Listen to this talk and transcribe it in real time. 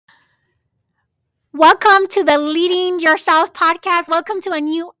Welcome to the Leading Yourself podcast. Welcome to a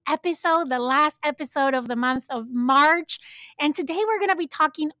new episode, the last episode of the month of March. And today we're going to be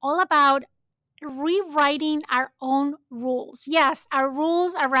talking all about rewriting our own rules. Yes, our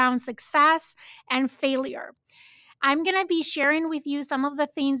rules around success and failure. I'm going to be sharing with you some of the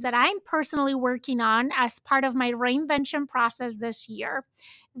things that I'm personally working on as part of my reinvention process this year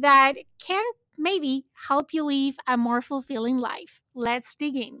that can maybe help you live a more fulfilling life. Let's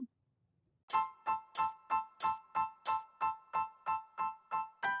dig in.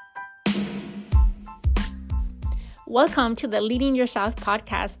 Welcome to the Leading Yourself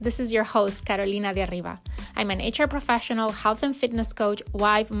podcast. This is your host, Carolina de Arriba. I'm an HR professional, health and fitness coach,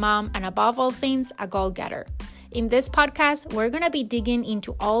 wife, mom, and above all things, a goal-getter. In this podcast, we're going to be digging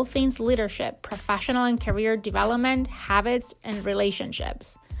into all things leadership, professional and career development, habits, and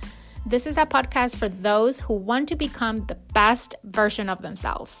relationships. This is a podcast for those who want to become the best version of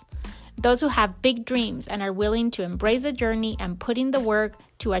themselves. Those who have big dreams and are willing to embrace the journey and put in the work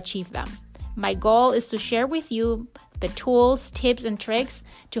to achieve them. My goal is to share with you the tools, tips, and tricks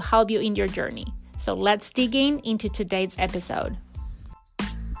to help you in your journey. So let's dig into today's episode.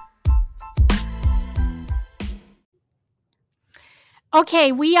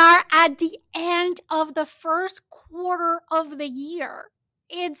 Okay, we are at the end of the first quarter of the year.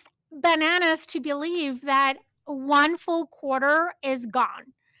 It's bananas to believe that one full quarter is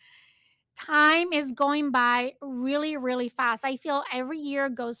gone. Time is going by really, really fast. I feel every year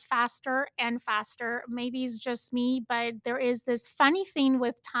goes faster and faster. Maybe it's just me, but there is this funny thing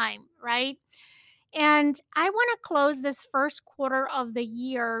with time, right? And I want to close this first quarter of the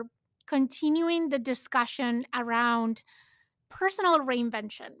year continuing the discussion around personal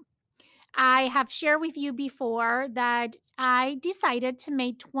reinvention. I have shared with you before that I decided to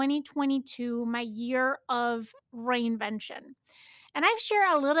make 2022 my year of reinvention. And I've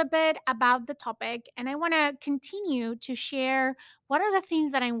shared a little bit about the topic, and I want to continue to share what are the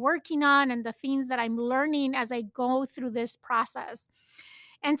things that I'm working on and the things that I'm learning as I go through this process.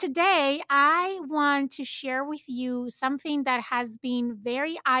 And today, I want to share with you something that has been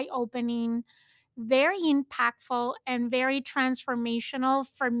very eye opening, very impactful, and very transformational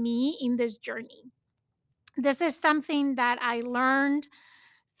for me in this journey. This is something that I learned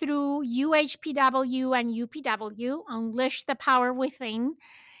through UHPW and UPW, Unleash the Power Within.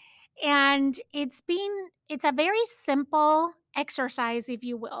 And it's a very simple exercise, if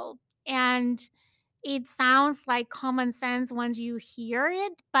you will. And it sounds like common sense once you hear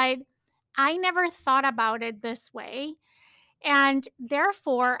it, but I never thought about it this way. And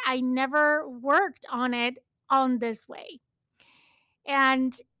therefore, I never worked on it on this way.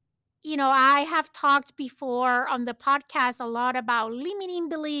 And I have talked before on the podcast a lot about limiting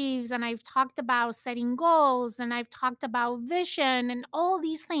beliefs, and I've talked about setting goals, and I've talked about vision and all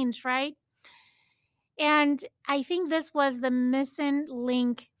these things, right? And I think this was the missing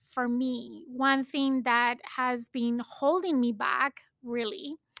link for me. One thing that has been holding me back,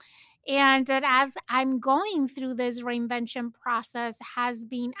 really, and that as I'm going through this reinvention process has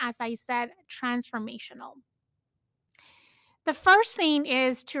been, as I said, transformational. The first thing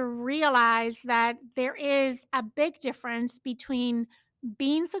is to realize that there is a big difference between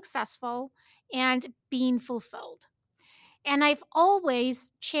being successful and being fulfilled. And I've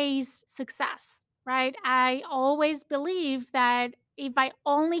always chased success, right? I always believe that if I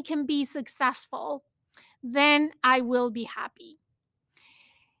only can be successful, then I will be happy.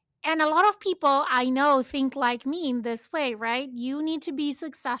 And a lot of people I know think like me in this way, right? You need to be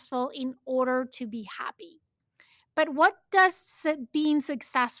successful in order to be happy. But what does being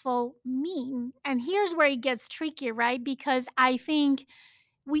successful mean? And here's where it gets tricky, right? Because I think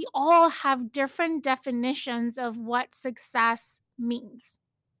we all have different definitions of what success means.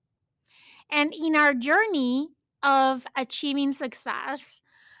 And in our journey of achieving success,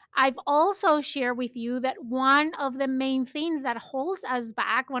 I've also shared with you that one of the main things that holds us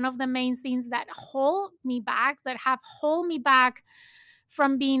back, one of the main things that hold me back, that have hold me back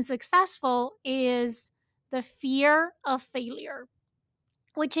from being successful is the fear of failure,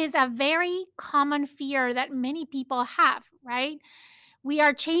 which is a very common fear that many people have, right? We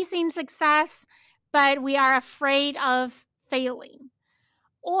are chasing success, but we are afraid of failing.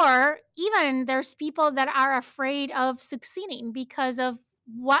 Or even there's people that are afraid of succeeding because of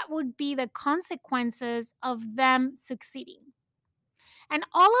what would be the consequences of them succeeding. And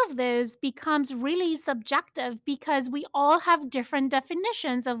all of this becomes really subjective because we all have different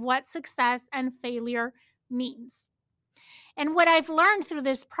definitions of what success and failure means. And what I've learned through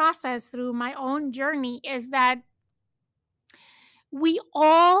this process, through my own journey, is that we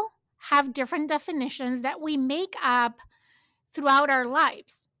all have different definitions that we make up throughout our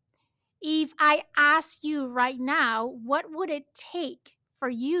lives. If I ask you right now, what would it take for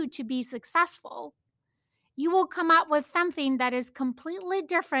you to be successful? You will come up with something that is completely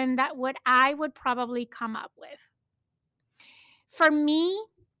different than what I would probably come up with. For me,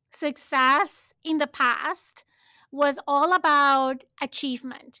 success in the past was all about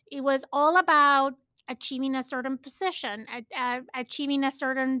achievement. It was all about achieving a certain position, achieving a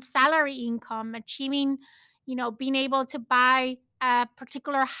certain salary income, achieving, being able to buy a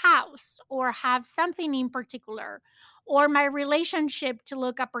particular house or have something in particular, or my relationship to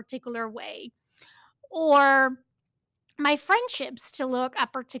look a particular way, or my friendships to look a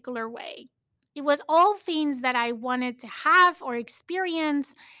particular way. It was all things that I wanted to have or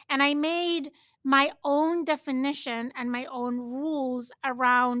experience, and I made my own definition and my own rules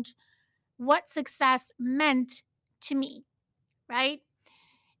around what success meant to me, right?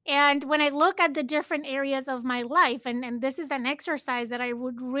 And when I look at the different areas of my life, and this is an exercise that I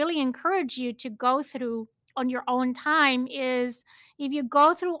would really encourage you to go through on your own time, is if you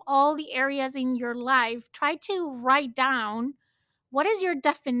go through all the areas in your life, try to write down what is your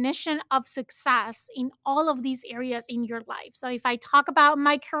definition of success in all of these areas in your life. So if I talk about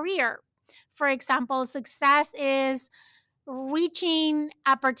my career, for example, success is reaching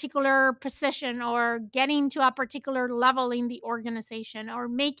a particular position or getting to a particular level in the organization or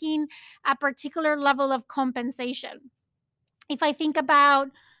making a particular level of compensation. If I think about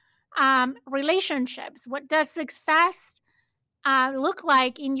relationships, what does success look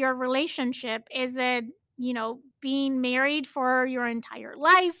like in your relationship? Is it, being married for your entire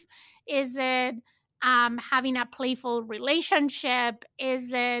life? Is it having a playful relationship?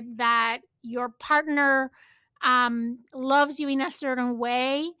 Is it that your partner loves you in a certain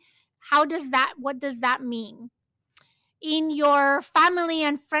way? What does that mean? In your family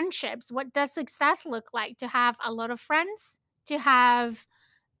and friendships, what does success look like? To have a lot of friends? To have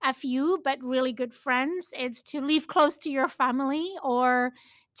a few but really good friends? It's to live close to your family, or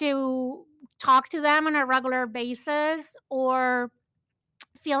to talk to them on a regular basis, or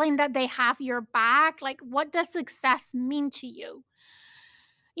feeling that they have your back. Like, what does success mean to you?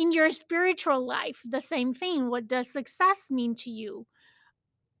 In your spiritual life, the same thing. What does success mean to you?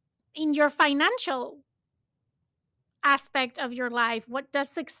 In your financial aspect of your life, what does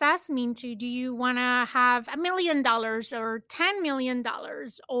success mean to you? Do you want to have $1 million or $10 million,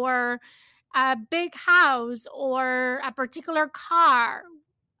 or a big house, or a particular car?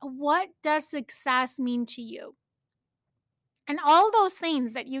 What does success mean to you? And all those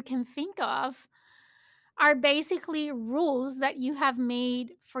things that you can think of are basically rules that you have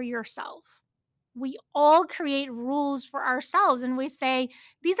made for yourself. We all create rules for ourselves, and we say,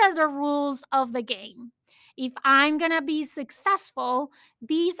 these are the rules of the game. If I'm going to be successful,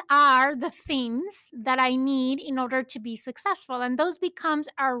 these are the things that I need in order to be successful. And those becomes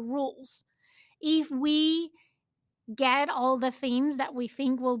our rules. If we get all the things that we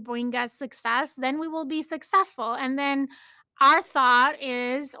think will bring us success, then we will be successful. And then our thought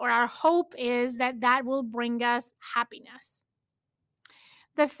is, or our hope is, that that will bring us happiness.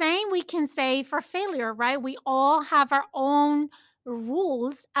 The same we can say for failure, right? We all have our own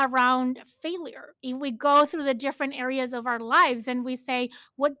rules around failure. If we go through the different areas of our lives and we say,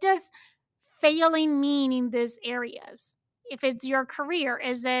 what does failing mean in these areas? If it's your career,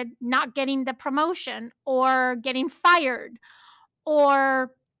 is it not getting the promotion or getting fired?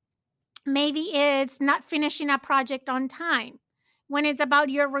 Or maybe it's not finishing a project on time. When it's about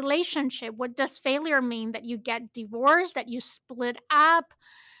your relationship, what does failure mean? That you get divorced, that you split up,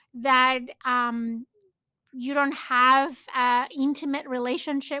 that you don't have an intimate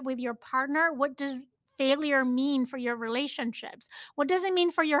relationship with your partner? What does failure mean for your relationships? What does it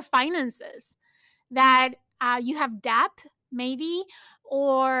mean for your finances? That you have debt, maybe,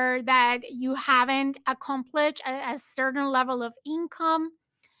 or that you haven't accomplished a certain level of income.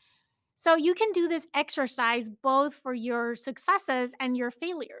 So you can do this exercise both for your successes and your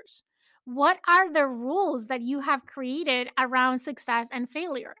failures. What are the rules that you have created around success and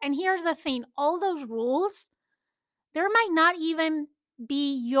failure? And here's the thing, all those rules, there might not even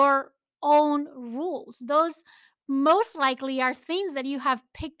be your own rules. Those most likely are things that you have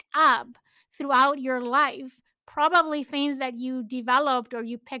picked up throughout your life, probably things that you developed or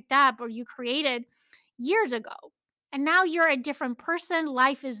you picked up or you created years ago. And now you're a different person.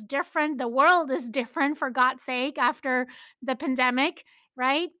 Life is different. The world is different, for God's sake, after the pandemic,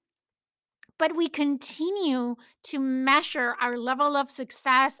 right? But we continue to measure our level of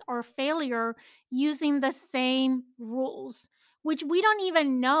success or failure using the same rules, which we don't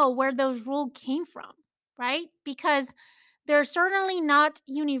even know where those rules came from, right? Because they're certainly not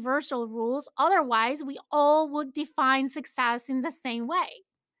universal rules. Otherwise, we all would define success in the same way.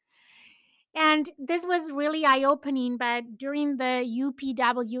 And this was really eye opening. But during the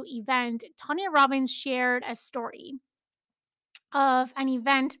UPW event, Tony Robbins shared a story of an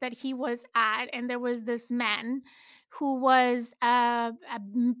event that he was at. And there was this man who was a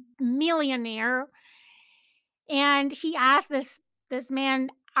millionaire. And he asked this man,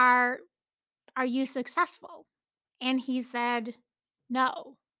 are you successful? And he said,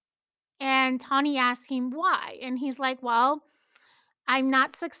 no. And Tony asked him why. And he's like, well, I'm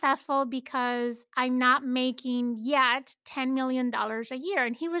not successful because I'm not making yet $10 million a year.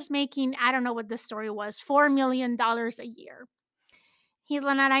 And he was making, I don't know what the story was, $4 million a year. He's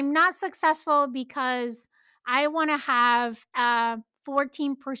like, and I'm not successful because I want to have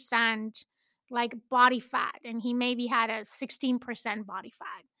 14% like body fat. And he maybe had a 16% body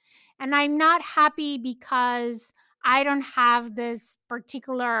fat. And I'm not happy because I don't have this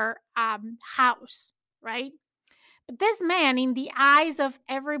particular house, right? But this man, in the eyes of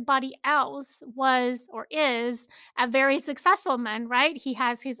everybody else, was or is a very successful man, right? He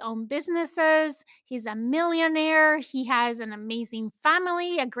has his own businesses. He's a millionaire. He has an amazing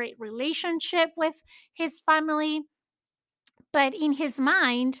family, a great relationship with his family. But in his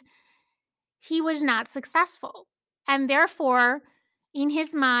mind, he was not successful. And therefore, in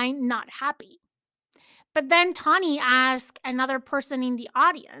his mind, not happy. But then Tony asked another person in the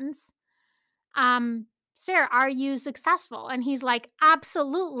audience, sir, are you successful? And he's like,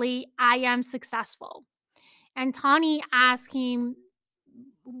 absolutely, I am successful. And Tony asked him,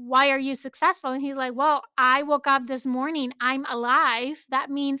 why are you successful? And he's like, well, I woke up this morning, I'm alive. That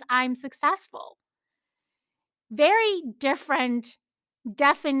means I'm successful. Very different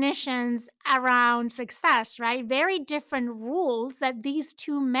definitions around success, right? Very different rules that these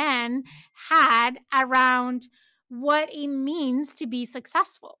two men had around what it means to be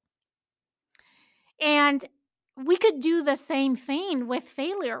successful. And we could do the same thing with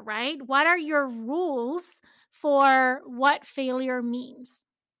failure, right? What are your rules for what failure means?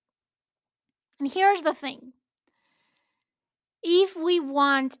 And here's the thing, if we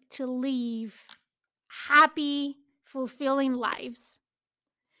want to live happy, fulfilling lives,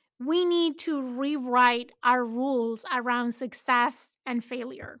 we need to rewrite our rules around success and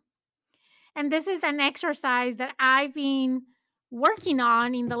failure. And this is an exercise that I've been working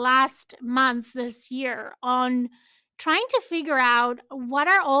on in the last months this year, on trying to figure out what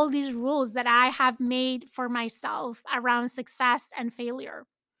are all these rules that I have made for myself around success and failure.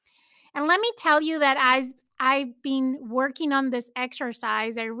 And let me tell you that as I've been working on this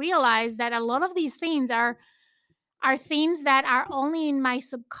exercise, I realized that a lot of these things are things that are only in my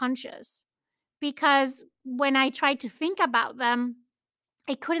subconscious, because when I tried to think about them,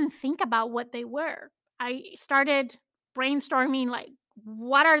 I couldn't think about what they were. I started brainstorming, like,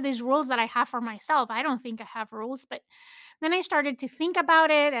 what are these rules that I have for myself? I don't think I have rules. But then I started to think about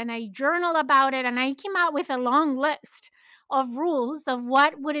it and I journal about it, and I came out with a long list of rules of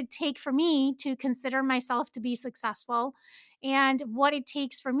what would it take for me to consider myself to be successful, and what it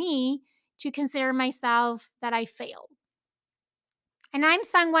takes for me to consider myself that I failed. And I'm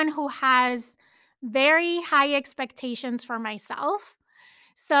someone who has very high expectations for myself.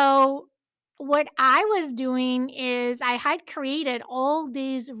 So, what I was doing is I had created all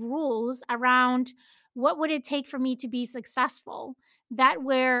these rules around what would it take for me to be successful that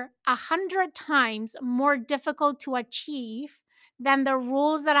were 100 times more difficult to achieve than the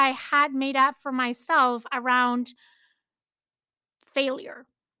rules that I had made up for myself around failure,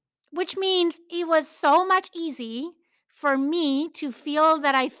 which means it was so much easy for me to feel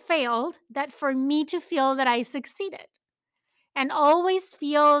that I failed that for me to feel that I succeeded, and always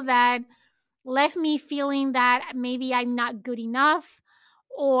feel that left me feeling that maybe I'm not good enough,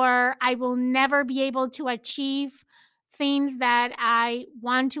 or I will never be able to achieve things that I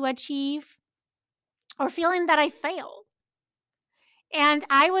want to achieve, or feeling that I failed. And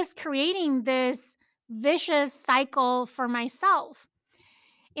I was creating this vicious cycle for myself.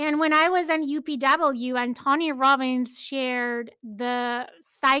 And when I was in UPW and Tony Robbins shared the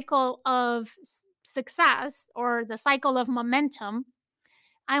cycle of success, or the cycle of momentum,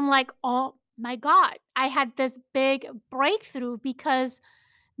 I'm like, oh my God, I had this big breakthrough, because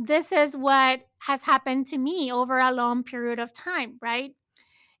this is what has happened to me over a long period of time, right?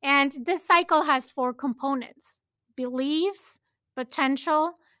 And this cycle has 4 components: beliefs,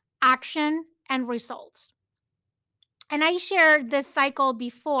 potential, action, and results. And I shared this cycle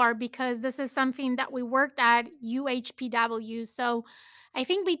before because this is something that we worked at UHPW. So I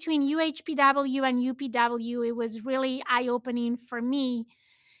think between UHPW and UPW, it was really eye opening for me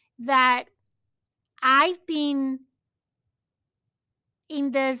that I've been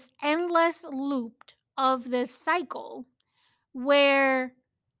in this endless loop of this cycle where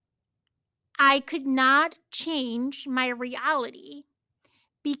I could not change my reality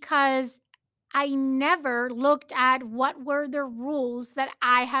because I never looked at what were the rules that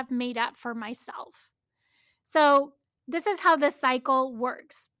I have made up for myself. So, this is how the cycle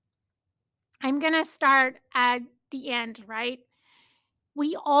works. I'm going to start at the end, right?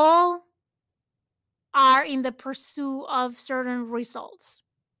 We all are in the pursuit of certain results.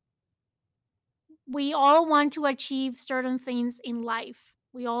 We all want to achieve certain things in life.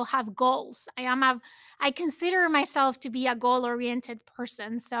 We all have goals. I consider myself to be a goal-oriented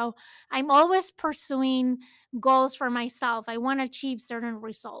person, so I'm always pursuing goals for myself. I want to achieve certain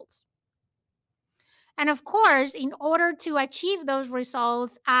results. And of course, in order to achieve those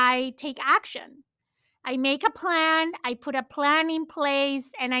results, I take action. I make a plan, I put a plan in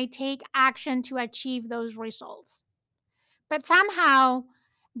place, and I take action to achieve those results. But somehow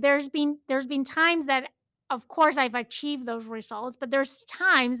there's been times that of course I've achieved those results, but there's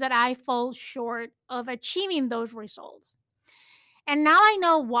times that I fall short of achieving those results. And now I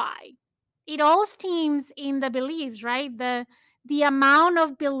know why. It all stems in the beliefs, right? The amount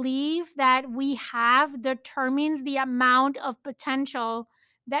of belief that we have determines the amount of potential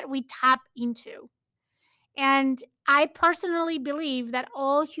that we tap into. And I personally believe that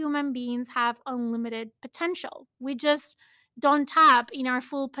all human beings have unlimited potential. We just don't tap in our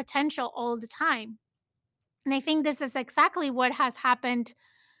full potential all the time. And I think this is exactly what has happened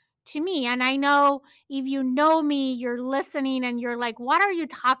to me. And I know if you know me, you're listening and you're like, what are you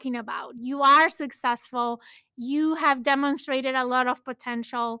talking about? You are successful. You have demonstrated a lot of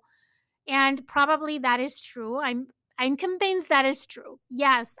potential. And probably that is true. I'm convinced that is true.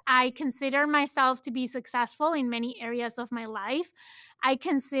 Yes, I consider myself to be successful in many areas of my life. I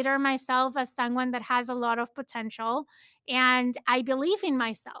consider myself as someone that has a lot of potential and I believe in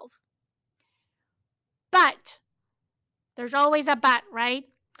myself. But there's always a but, right?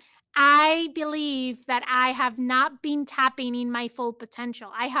 I believe that I have not been tapping in my full potential.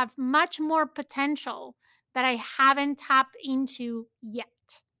 I have much more potential that I haven't tapped into yet.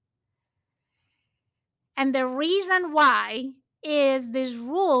 And the reason why is these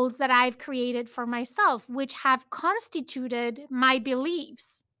rules that I've created for myself, which have constituted my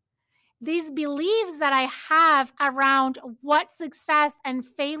beliefs. These beliefs that I have around what success and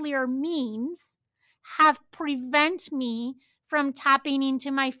failure means have prevent me from tapping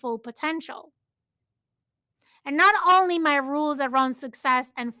into my full potential. And not only my rules around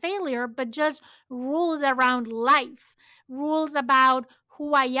success and failure, but just rules around life, rules about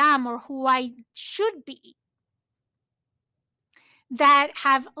who I am or who I should be that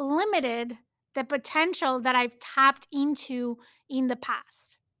have limited the potential that I've tapped into in the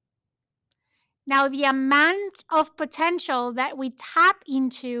past. Now, the amount of potential that we tap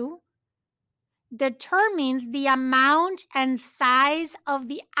into determines the amount and size of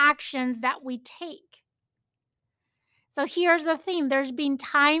the actions that we take. So here's the thing, there's been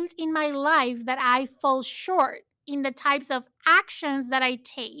times in my life that I fall short in the types of actions that I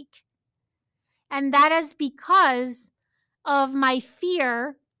take. And that is because of my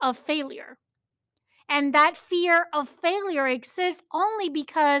fear of failure. And that fear of failure exists only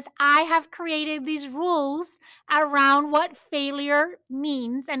because I have created these rules around what failure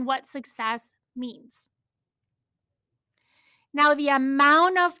means and what success means. Now, the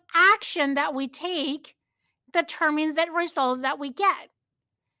amount of action that we take determines the results that we get.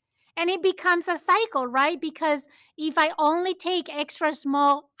 And it becomes a cycle, right? Because if I only take extra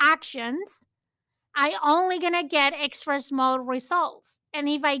small actions, I only gonna get extra small results. And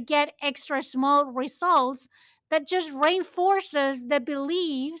if I get extra small results, that just reinforces the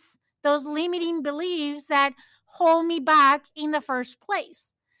beliefs, those limiting beliefs that hold me back in the first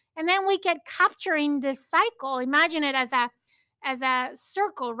place. And then we get capturing this cycle. Imagine it as a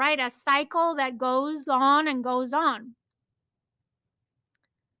circle, right? A cycle that goes on and goes on.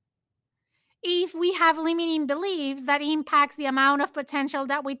 If we have limiting beliefs, that impacts the amount of potential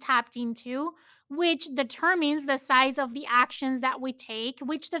that we tapped into, which determines the size of the actions that we take,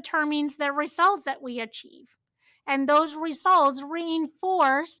 which determines the results that we achieve. And those results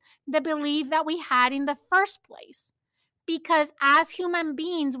reinforce the belief that we had in the first place. Because as human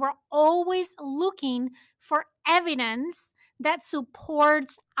beings, we're always looking for evidence that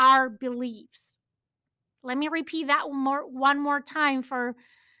supports our beliefs. Let me repeat that one more time for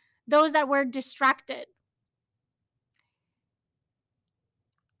those that were distracted.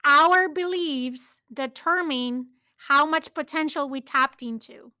 Our beliefs determine how much potential we tapped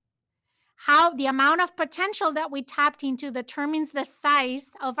into. How the amount of potential that we tapped into determines the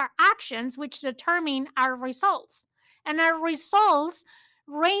size of our actions, which determine our results. And our results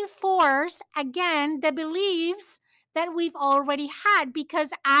reinforce, again, the beliefs that we've already had,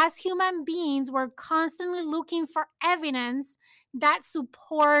 because as human beings, we're constantly looking for evidence that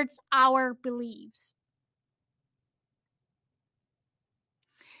supports our beliefs.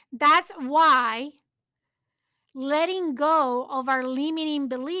 That's why letting go of our limiting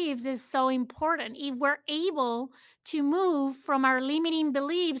beliefs is so important. If we're able to move from our limiting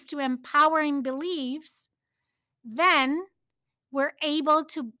beliefs to empowering beliefs, then we're able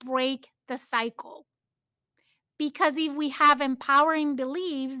to break the cycle. Because if we have empowering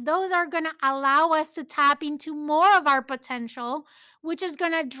beliefs, those are going to allow us to tap into more of our potential, which is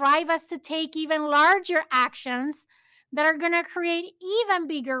going to drive us to take even larger actions that are going to create even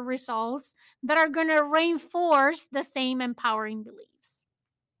bigger results that are going to reinforce the same empowering beliefs.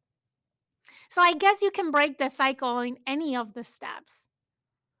 So I guess you can break the cycle in any of the steps.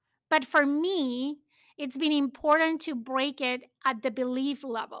 But for me, it's been important to break it at the belief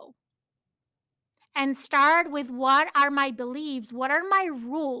level and start with what are my beliefs, what are my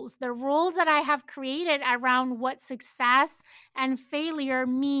rules, the rules that I have created around what success and failure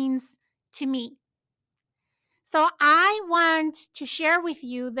means to me. So I want to share with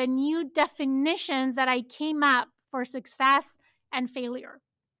you the new definitions that I came up for success and failure.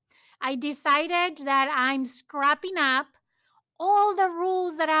 I decided that I'm scrapping up all the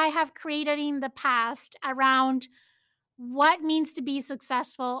rules that I have created in the past around what means to be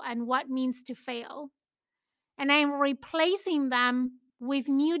successful and what means to fail. And I'm replacing them with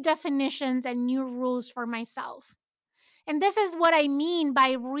new definitions and new rules for myself. And this is what I mean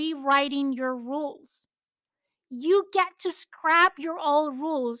by rewriting your rules. You get to scrap your old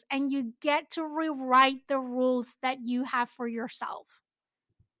rules and you get to rewrite the rules that you have for yourself.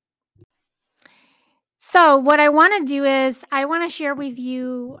 So, what I want to do is, I want to share with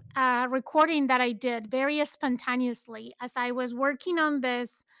you a recording that I did very spontaneously as I was working on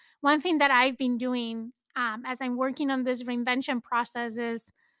this. One thing that I've been doing as I'm working on this reinvention process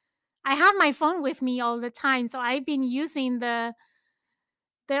is I have my phone with me all the time. So, I've been using the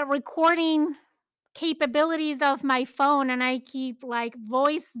recording capabilities of my phone, and I keep like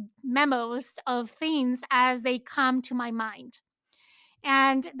voice memos of things as they come to my mind.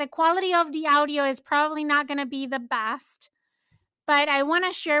 And the quality of the audio is probably not going to be the best, but I want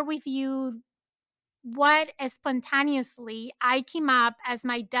to share with you what spontaneously I came up as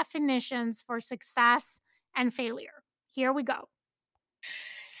my definitions for success and failure. Here we go.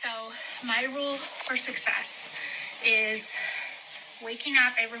 So, my rule for success is waking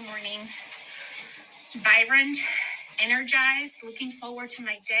up every morning vibrant, energized, looking forward to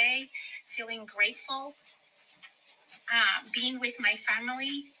my day, feeling grateful, being with my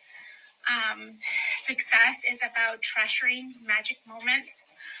family. Success is about treasuring magic moments.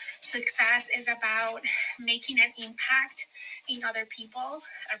 Success is about making an impact in other people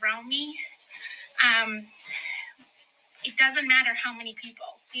around me. It doesn't matter how many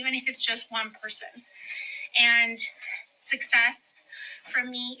people, even if it's just one person. And success for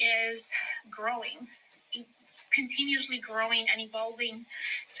me is growing, continuously growing and evolving.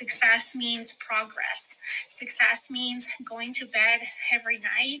 Success means progress. Success means going to bed every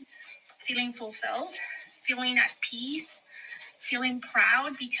night feeling fulfilled, feeling at peace, feeling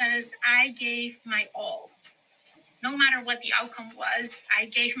proud because I gave my all. No matter what the outcome was, I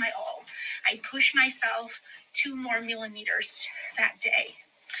gave my all. I pushed myself 2 more millimeters that day.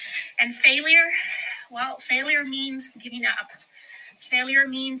 And failure, well, failure means giving up. Failure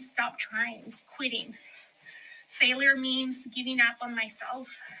means stop trying, quitting. Failure means giving up on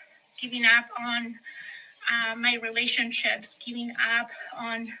myself, giving up on my relationships, giving up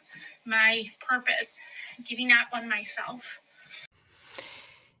on my purpose, giving up on myself.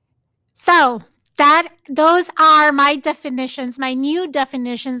 So those are my definitions, my new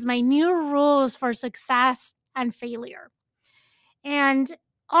definitions, my new rules for success and failure. And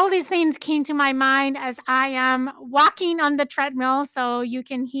all these things came to my mind as I am walking on the treadmill. So you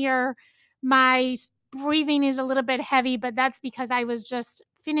can hear my breathing is a little bit heavy, but that's because I was just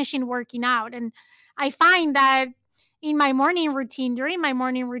finishing working out. And I find that in my morning routine, during my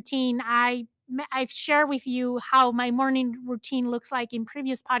morning routine, I've shared with you how my morning routine looks like in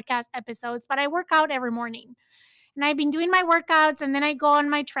previous podcast episodes, but I work out every morning. And I've been doing my workouts, and then I go on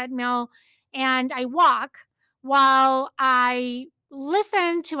my treadmill and I walk while I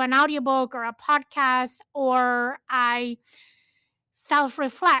listen to an audiobook or a podcast, or I self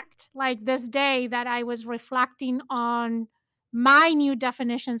reflect, like this day that I was reflecting on my new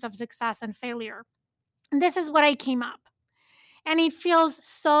definitions of success and failure. And this is what I came up. And it feels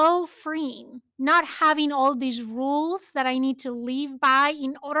so freeing not having all these rules that I need to live by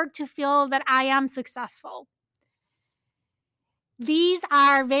in order to feel that I am successful. These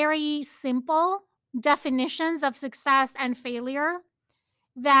are very simple, definitions of success and failure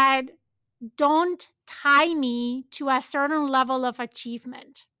that don't tie me to a certain level of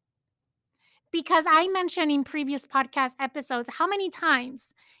achievement. Because I mentioned in previous podcast episodes how many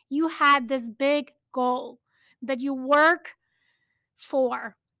times you had this big goal that you work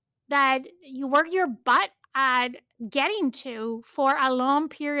for, that you work your butt at getting to for a long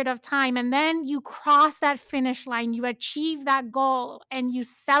period of time. And then you cross that finish line, you achieve that goal, and you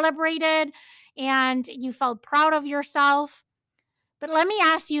celebrated and you felt proud of yourself. But let me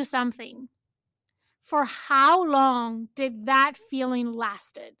ask you something. For how long did that feeling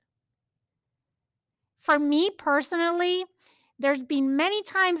lasted? For me personally, there's been many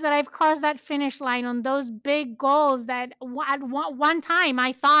times that I've crossed that finish line on those big goals that at one time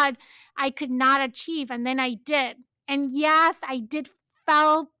I thought I could not achieve, and then I did. And yes, I did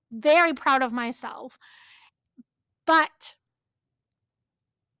felt very proud of myself. But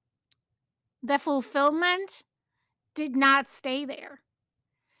the fulfillment did not stay there.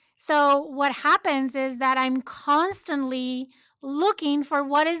 So what happens is that I'm constantly looking for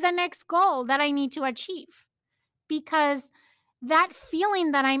what is the next goal that I need to achieve, because that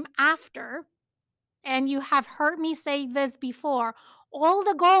feeling that I'm after, and you have heard me say this before, all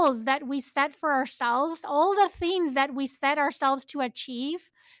the goals that we set for ourselves, all the things that we set ourselves to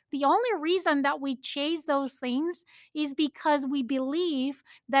achieve, the only reason that we chase those things is because we believe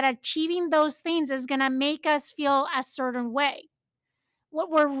that achieving those things is going to make us feel a certain way. What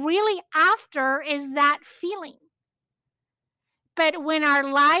we're really after is that feeling. But when our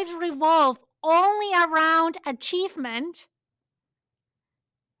lives revolve only around achievement,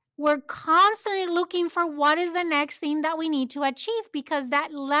 we're constantly looking for what is the next thing that we need to achieve, because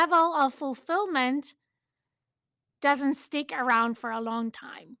that level of fulfillment doesn't stick around for a long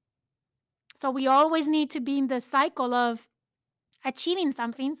time. So we always need to be in the cycle of achieving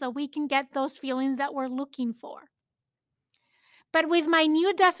something so we can get those feelings that we're looking for. But with my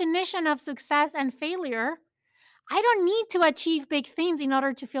new definition of success and failure, I don't need to achieve big things in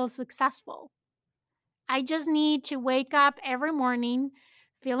order to feel successful. I just need to wake up every morning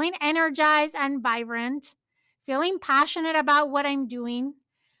feeling energized and vibrant, feeling passionate about what I'm doing,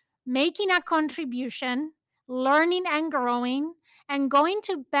 making a contribution, learning and growing, and going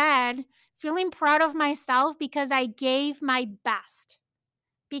to bed feeling proud of myself because I gave my best,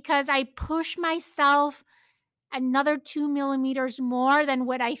 because I pushed myself another 2 millimeters more than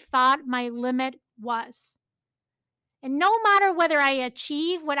what I thought my limit was. And no matter whether I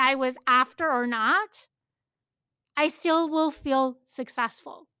achieve what I was after or not, I still will feel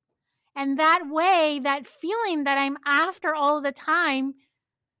successful. And that way, that feeling that I'm after all the time,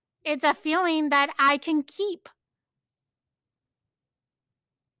 it's a feeling that I can keep.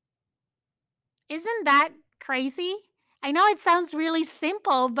 Isn't that crazy? I know it sounds really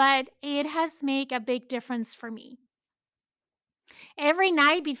simple, but it has made a big difference for me. Every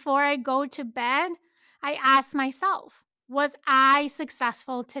night before I go to bed, I ask myself, was I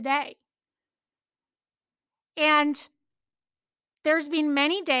successful today? And there's been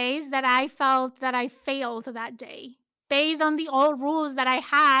many days that I felt that I failed that day based on the old rules that I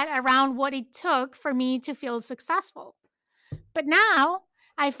had around what it took for me to feel successful. But now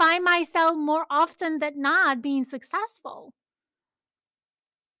I find myself more often than not being successful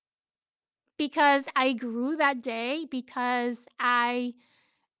because I grew that day, because I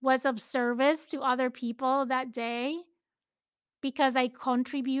was of service to other people that day, because I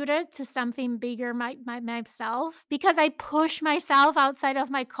contributed to something bigger myself, because I pushed myself outside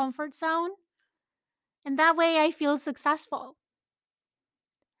of my comfort zone. And that way I feel successful.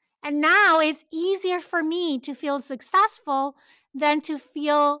 And now it's easier for me to feel successful than to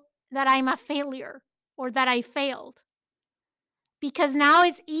feel that I'm a failure or that I failed. Because now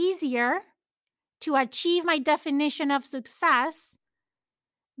it's easier to achieve my definition of success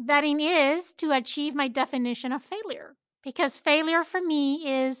than it is to achieve my definition of failure. Because failure for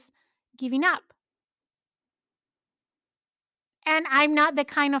me is giving up. And I'm not the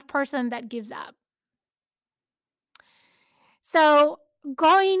kind of person that gives up. So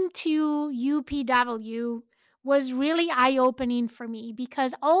going to UPW was really eye-opening for me,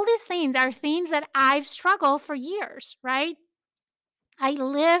 because all these things are things that I've struggled for years, right? I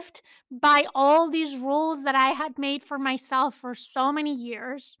lived by all these rules that I had made for myself for so many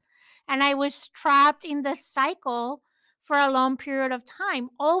years, and I was trapped in this cycle for a long period of time,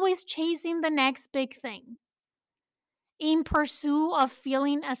 always chasing the next big thing in pursuit of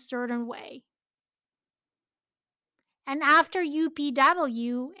feeling a certain way. And after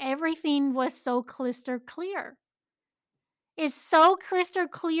UPW, everything was so crystal clear. It's so crystal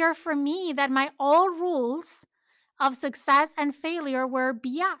clear for me that my old rules of success and failure were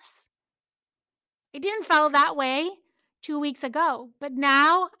BS. It didn't feel that way 2 weeks ago, but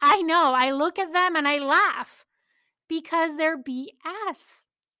now I know. I look at them and I laugh because they're BS.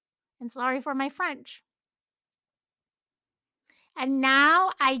 And sorry for my French. And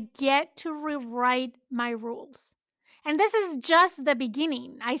now I get to rewrite my rules. And this is just the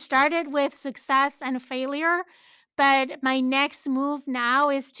beginning. I started with success and failure, but my next move now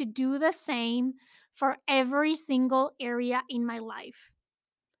is to do the same for every single area in my life.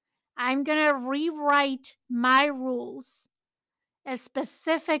 I'm going to rewrite my rules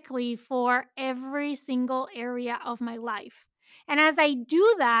specifically for every single area of my life. And as I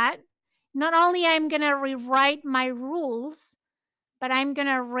do that, not only I'm going to rewrite my rules, but I'm going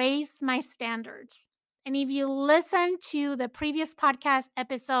to raise my standards. And if you listen to the previous podcast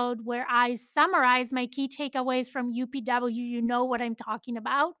episode where I summarize my key takeaways from UPW, you know what I'm talking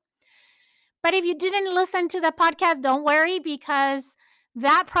about. But if you didn't listen to the podcast, don't worry, because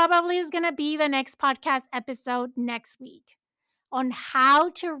that probably is going to be the next podcast episode next week on how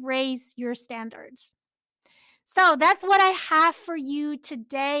to raise your standards. So that's what I have for you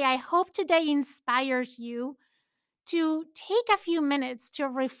today. I hope today inspires you to take a few minutes to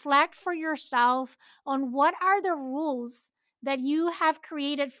reflect for yourself on what are the rules that you have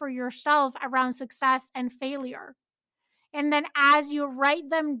created for yourself around success and failure. And then as you write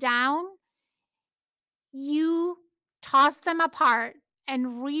them down, you toss them apart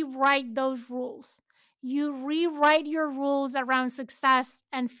and rewrite those rules. You rewrite your rules around success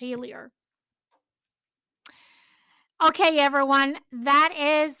and failure. Okay, everyone, that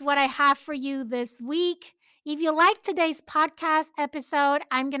is what I have for you this week. If you like today's podcast episode,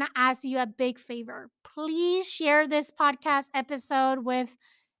 I'm going to ask you a big favor. Please share this podcast episode with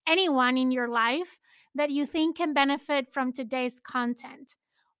anyone in your life that you think can benefit from today's content.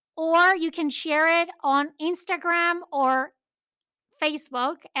 Or you can share it on Instagram or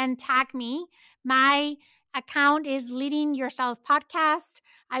Facebook and tag me. My account is Leading Yourself Podcast.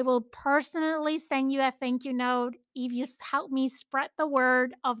 I will personally send you a thank you note if you help me spread the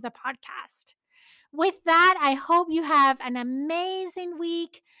word of the podcast. With that, I hope you have an amazing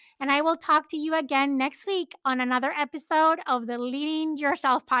week, and I will talk to you again next week on another episode of the Leading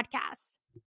Yourself Podcast.